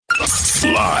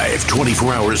Live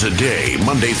 24 hours a day,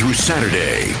 Monday through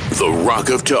Saturday. The Rock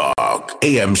of Talk,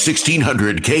 AM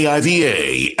 1600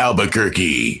 KIVA,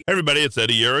 Albuquerque. Hey everybody, it's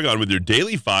Eddie Aragon with your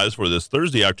Daily Fives for this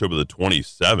Thursday, October the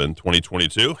 27th,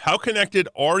 2022. How connected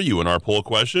are you in our poll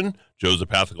question? Joe's a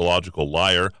pathological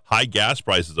liar. High gas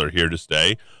prices are here to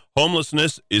stay.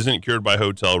 Homelessness isn't cured by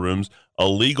hotel rooms.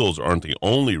 Illegals aren't the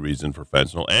only reason for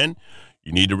fentanyl. And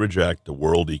you need to reject the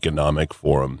World Economic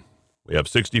Forum. We have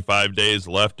 65 days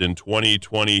left in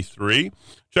 2023.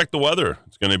 Check the weather.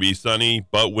 It's going to be sunny,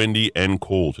 but windy and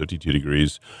cold. 52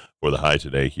 degrees for the high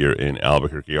today here in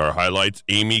Albuquerque. Our highlights,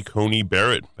 Amy Coney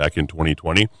Barrett, back in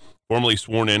 2020, formally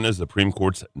sworn in as the Supreme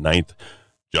Court's 9th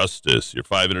Justice. Your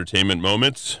 5 entertainment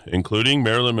moments, including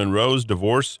Marilyn Monroe's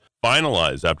divorce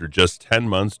finalized after just 10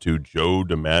 months to Joe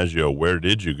DiMaggio. Where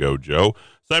did you go, Joe?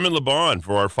 Simon LeBon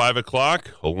for our 5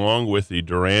 o'clock, along with the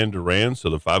Duran Duran. So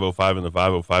the 505 and the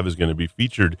 505 is going to be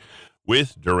featured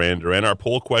with Duran Duran. Our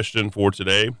poll question for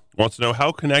today wants to know,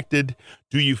 how connected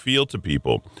do you feel to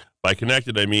people? By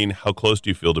connected, I mean, how close do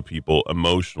you feel to people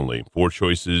emotionally? 4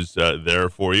 choices there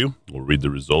for you. We'll read the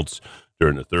results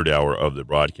during the third hour of the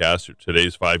broadcast.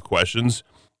 Today's 5 questions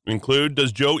include,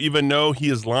 does Joe even know he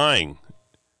is lying?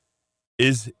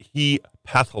 Is he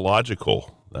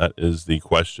pathological? That is the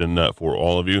question for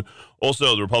all of you.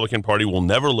 Also, the Republican Party will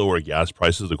never lower gas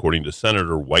prices, according to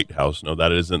Senator Whitehouse. No,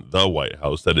 that isn't the White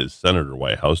House. That is Senator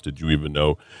Whitehouse. Did you even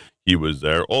know he was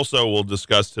there? Also, we'll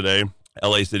discuss today,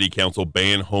 LA City Council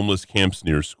ban homeless camps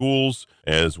near schools,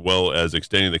 as well as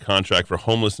extending the contract for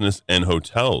homelessness and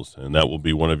hotels. And that will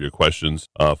be one of your questions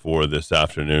for this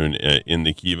afternoon in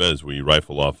the Kiva as we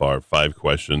rifle off our 5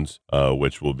 questions,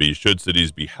 which will be, should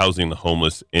cities be housing the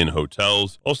homeless in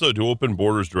hotels? Also, do open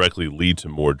borders directly lead to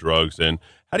more drugs? And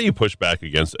how do you push back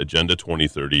against Agenda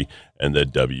 2030 and the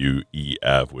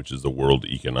WEF, which is the World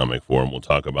Economic Forum? We'll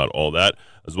talk about all that,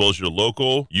 as well as your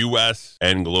local, U.S.,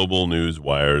 and global news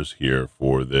wires here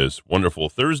for this wonderful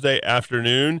Thursday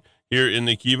afternoon here in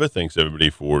the Kiva. Thanks, everybody,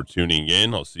 for tuning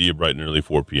in. I'll see you bright and early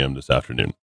 4 p.m. this afternoon.